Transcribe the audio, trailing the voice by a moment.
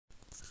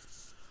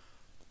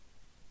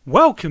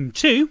Welcome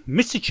to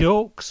Mr.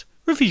 Chalk's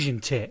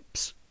Revision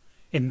Tips.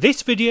 In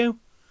this video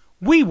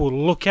we will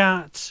look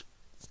at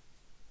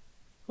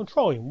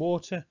controlling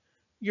water,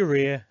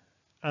 urea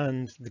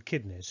and the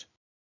kidneys.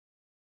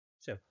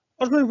 So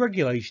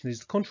osmoregulation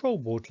is the control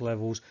of water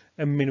levels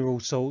and mineral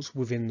salts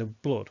within the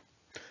blood.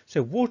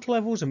 So water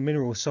levels and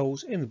mineral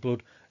salts in the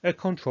blood are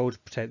controlled to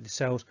protect the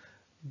cells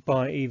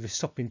by either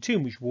stopping too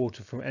much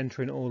water from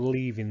entering or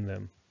leaving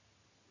them,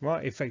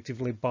 right,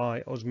 effectively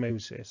by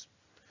osmosis.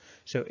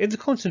 So if the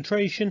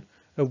concentration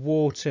of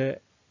water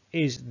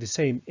is the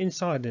same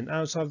inside and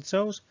outside the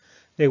cells,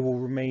 they will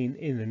remain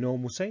in the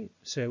normal state.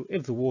 So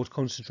if the water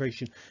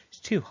concentration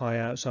is too high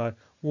outside,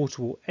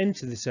 water will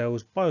enter the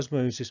cells by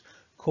osmosis,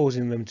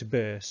 causing them to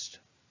burst.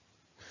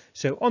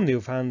 So on the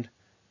other hand,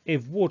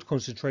 if water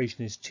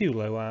concentration is too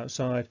low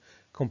outside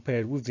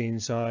compared with the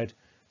inside,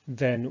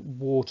 then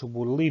water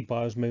will leave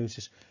by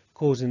osmosis,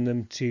 causing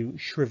them to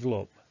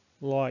shrivel up,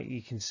 like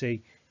you can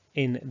see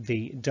in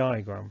the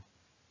diagram.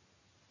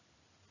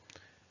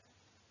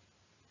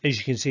 As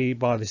you can see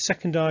by the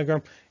second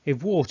diagram,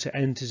 if water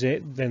enters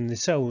it, then the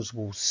cells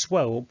will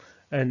swell up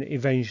and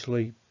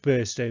eventually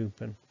burst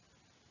open.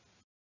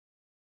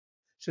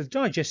 So the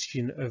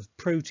digestion of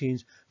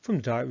proteins from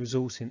the diet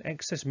results in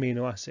excess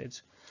amino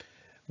acids,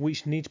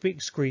 which need to be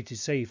excreted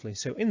safely.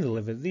 So in the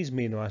liver, these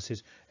amino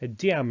acids are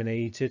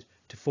deaminated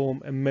to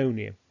form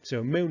ammonia.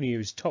 So ammonia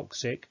is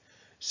toxic,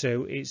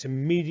 so it's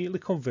immediately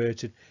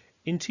converted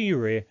into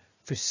urea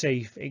for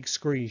safe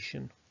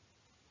excretion.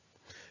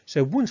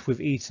 So once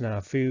we've eaten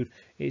our food,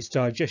 it's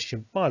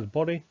digestion by the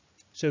body.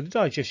 So the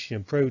digestion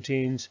of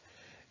proteins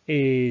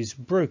is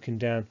broken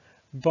down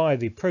by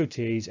the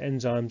protease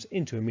enzymes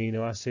into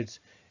amino acids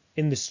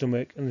in the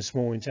stomach and the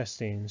small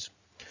intestines.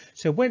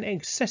 So when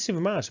excessive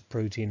amounts of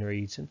protein are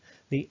eaten,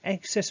 the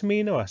excess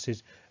amino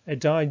acids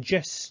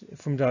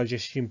from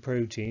digestion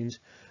proteins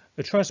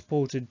are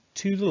transported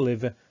to the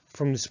liver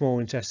from the small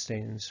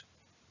intestines.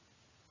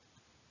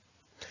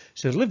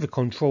 So the liver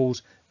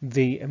controls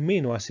the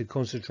amino acid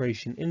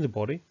concentration in the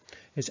body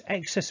as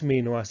excess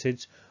amino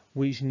acids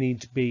which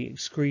need to be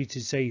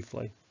excreted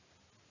safely.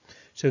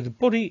 So the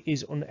body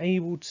is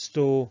unable to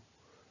store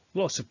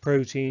lots of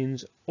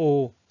proteins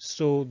or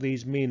store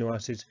these amino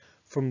acids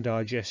from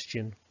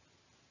digestion.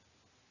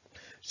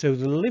 So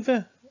the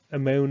liver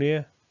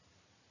ammonia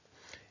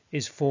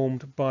is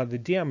formed by the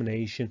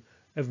deamination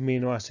of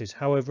amino acids.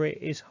 However, it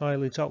is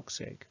highly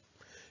toxic.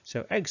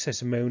 So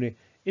excess ammonia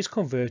is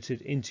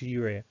converted into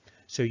urea.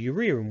 So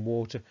urea and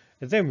water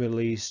are then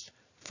released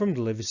from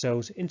the liver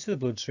cells into the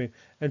bloodstream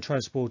and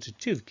transported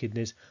to the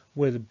kidneys,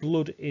 where the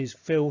blood is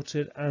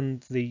filtered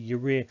and the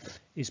urea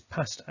is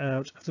passed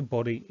out of the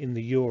body in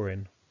the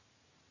urine.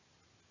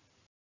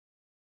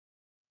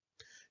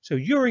 So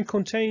urine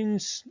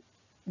contains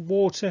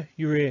water,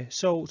 urea,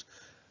 salt,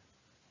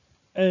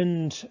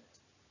 and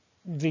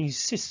the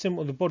system,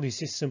 or the body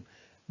system,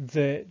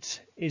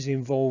 that is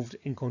involved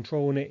in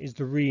controlling it is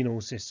the renal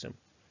system.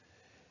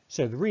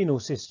 So the renal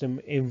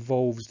system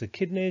involves the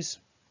kidneys.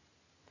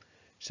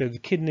 So the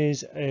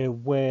kidneys are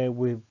where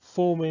we're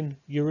forming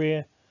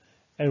urea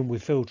and we're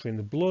filtering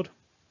the blood.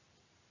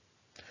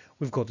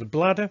 We've got the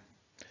bladder.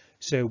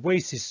 So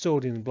waste is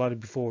stored in the bladder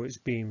before it's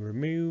being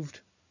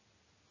removed.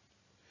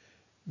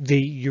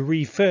 The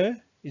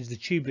urethra is the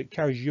tube that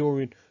carries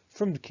urine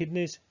from the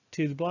kidneys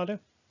to the bladder.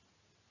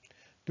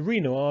 The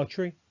renal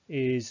artery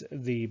is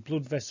the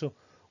blood vessel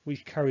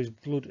which carries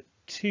blood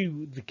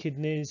to the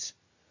kidneys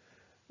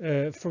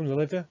from the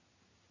liver,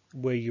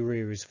 where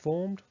urea is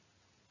formed.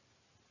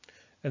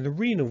 And the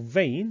renal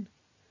vein,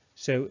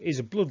 so, is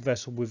a blood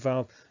vessel with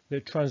valve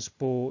that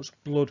transports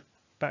blood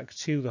back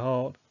to the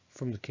heart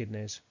from the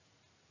kidneys.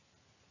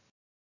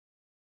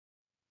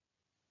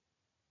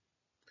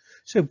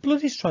 So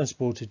blood is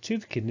transported to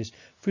the kidneys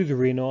through the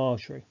renal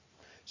artery.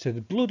 So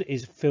the blood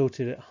is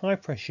filtered at high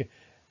pressure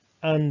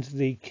and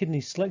the kidney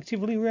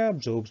selectively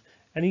reabsorbs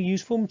any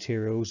useful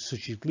materials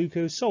such as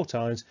glucose, salt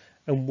ions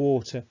and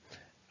water.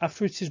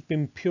 After it has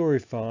been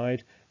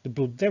purified, the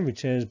blood then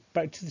returns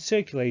back to the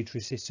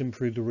circulatory system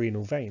through the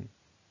renal vein.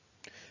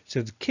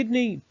 So the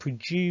kidney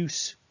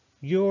produce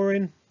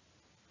urine,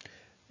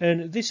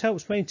 and this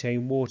helps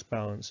maintain water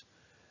balance.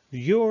 The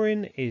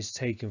urine is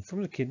taken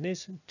from the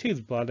kidneys to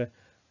the bladder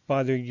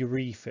by the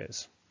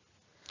urethras.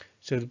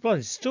 So the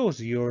bladder stores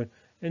the urine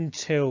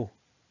until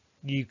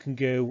you can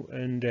go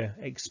and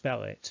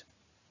expel it.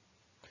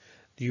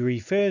 The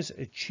urethras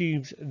are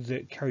tubes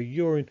that carry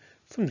urine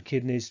from the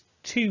kidneys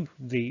to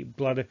the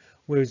bladder,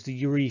 whereas the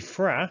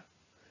urethra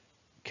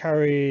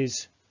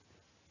carries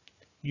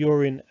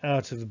urine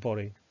out of the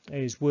body.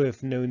 It is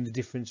worth knowing the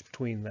difference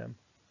between them.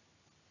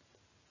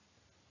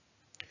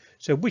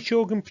 So which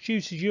organ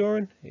produces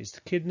urine? It's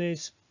the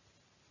kidneys.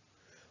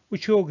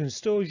 Which organ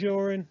stores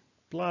urine?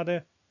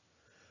 Bladder.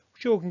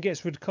 Which organ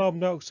gets rid of carbon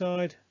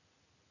dioxide?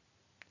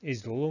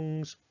 Is the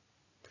lungs.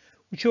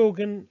 Which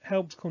organ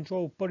helps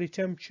control body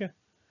temperature?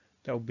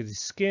 That would be the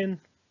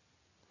skin.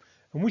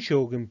 And which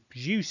organ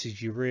produces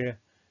urea?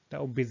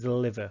 That would be the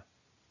liver.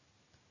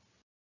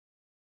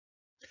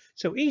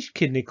 So each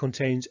kidney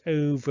contains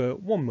over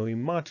 1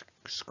 million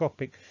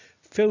microscopic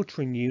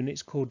filtering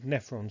units called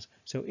nephrons.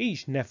 So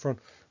each nephron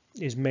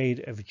is made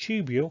of a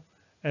tubule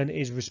and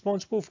is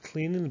responsible for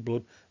cleaning the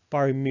blood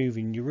by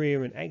removing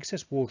urea and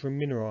excess water and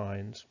mineral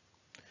ions.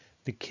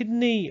 The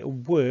kidney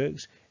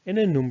works in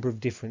a number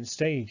of different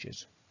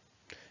stages.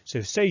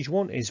 So stage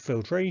 1 is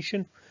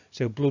filtration.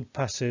 So blood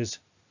passes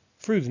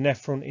through the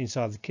nephron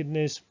inside the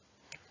kidneys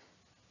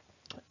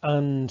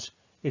and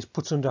is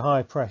put under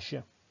high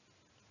pressure.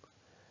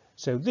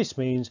 So this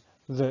means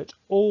that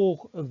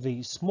all of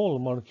the smaller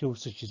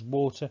molecules such as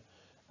water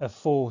are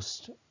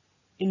forced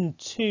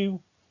into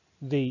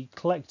the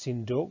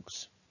collecting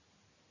ducts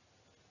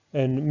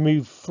and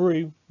move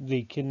through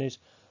the kidneys,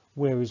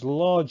 whereas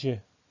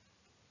larger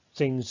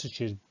things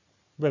such as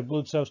red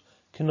blood cells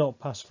cannot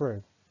pass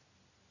through.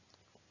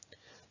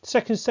 The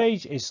second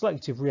stage is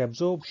selective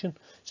reabsorption.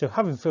 So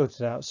having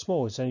filtered out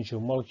small essential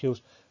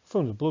molecules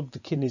from the blood, the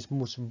kidneys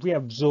must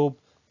reabsorb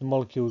the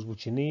molecules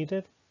which are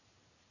needed.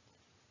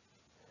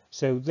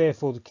 So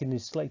therefore the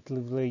kidneys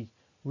selectively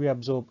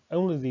reabsorb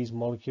only these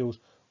molecules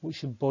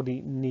which the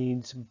body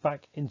needs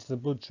back into the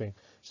bloodstream.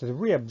 So the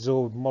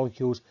reabsorbed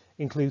molecules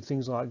include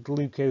things like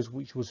glucose,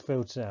 which was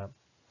filtered out.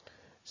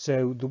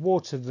 So the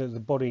water that the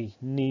body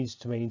needs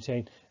to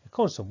maintain a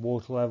constant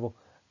water level,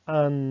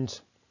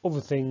 and other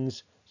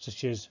things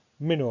such as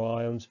mineral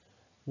ions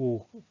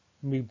will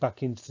move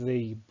back into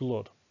the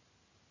blood.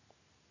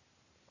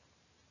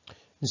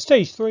 And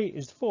stage 3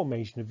 is the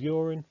formation of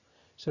urine.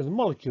 So the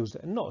molecules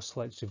that are not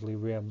selectively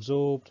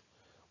reabsorbed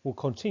will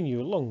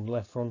continue along the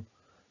nephron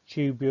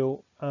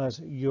tubule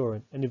as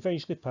urine and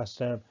eventually pass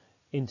down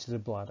into the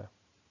bladder.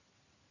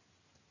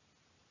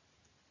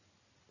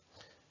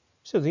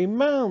 So the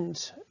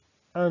amount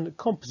and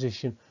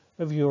composition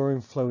of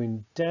urine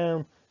flowing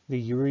down the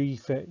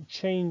urethra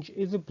change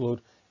if the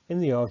blood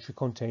in the artery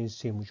contains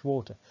too much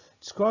water.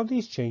 Describe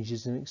these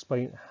changes and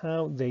explain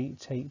how they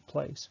take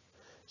place.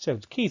 So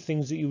the key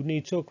things that you would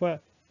need to talk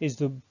about is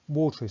the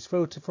water is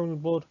filtered from the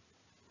blood,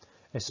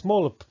 a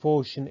smaller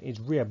proportion is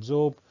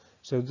reabsorbed,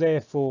 so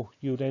therefore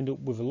you would end up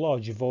with a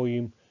larger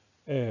volume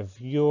of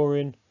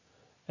urine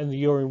and the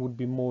urine would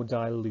be more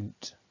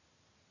dilute.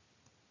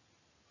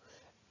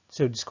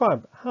 So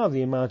describe how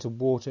the amount of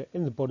water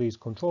in the body is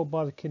controlled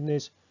by the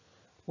kidneys,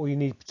 or you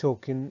need to be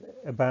talking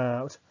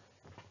about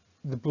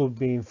the blood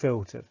being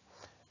filtered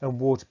and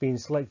water being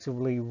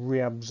selectively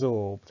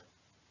reabsorbed.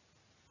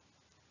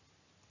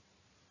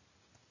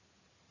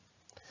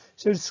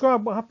 So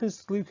describe what happens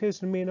to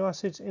glucose and amino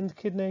acids in the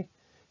kidney.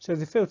 So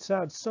they're filtered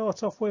out to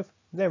start off with,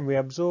 then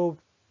reabsorbed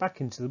back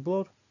into the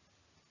blood.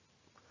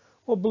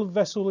 What blood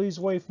vessel leads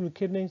away from the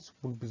kidneys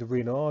would be the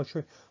renal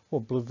artery.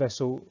 What blood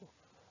vessel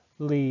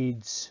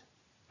leads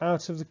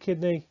out of the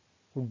kidney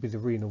would be the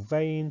renal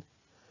vein.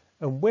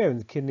 And where in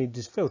the kidney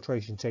does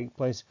filtration take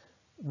place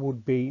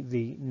would be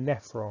the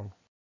nephron.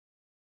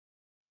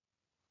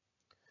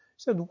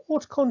 So the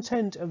water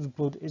content of the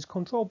blood is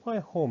controlled by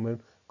a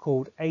hormone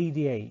called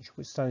ADH,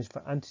 which stands for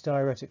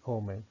antidiuretic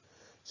hormone.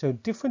 So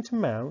different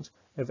amounts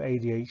of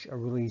ADH are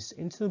released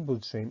into the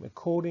bloodstream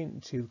according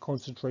to the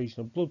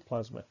concentration of blood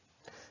plasma.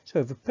 So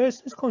if a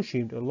person has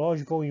consumed a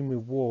large volume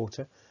of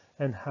water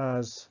and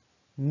has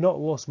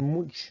not lost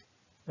much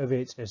of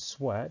it as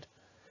sweat,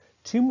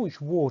 too much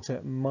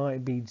water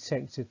might be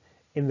detected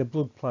in the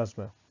blood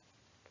plasma.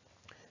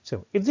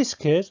 So if this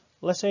occurs,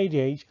 less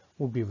ADH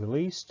will be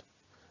released,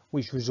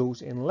 which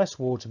results in less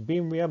water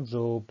being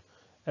reabsorbed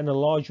and a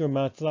larger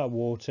amount of that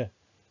water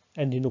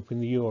ending up in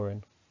the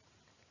urine.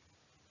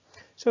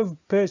 So if a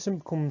person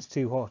becomes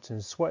too hot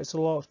and sweats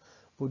a lot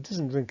but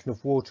doesn't drink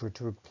enough water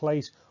to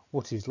replace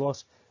what is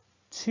lost,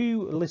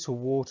 too little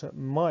water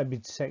might be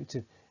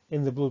detected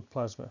in the blood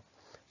plasma.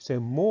 So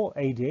more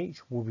ADH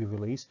will be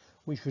released,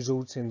 which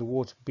results in the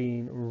water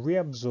being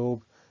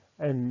reabsorbed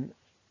and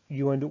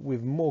you end up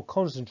with more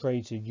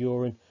concentrated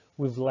urine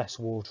with less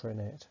water in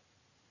it.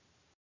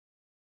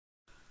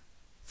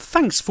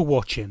 Thanks for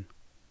watching.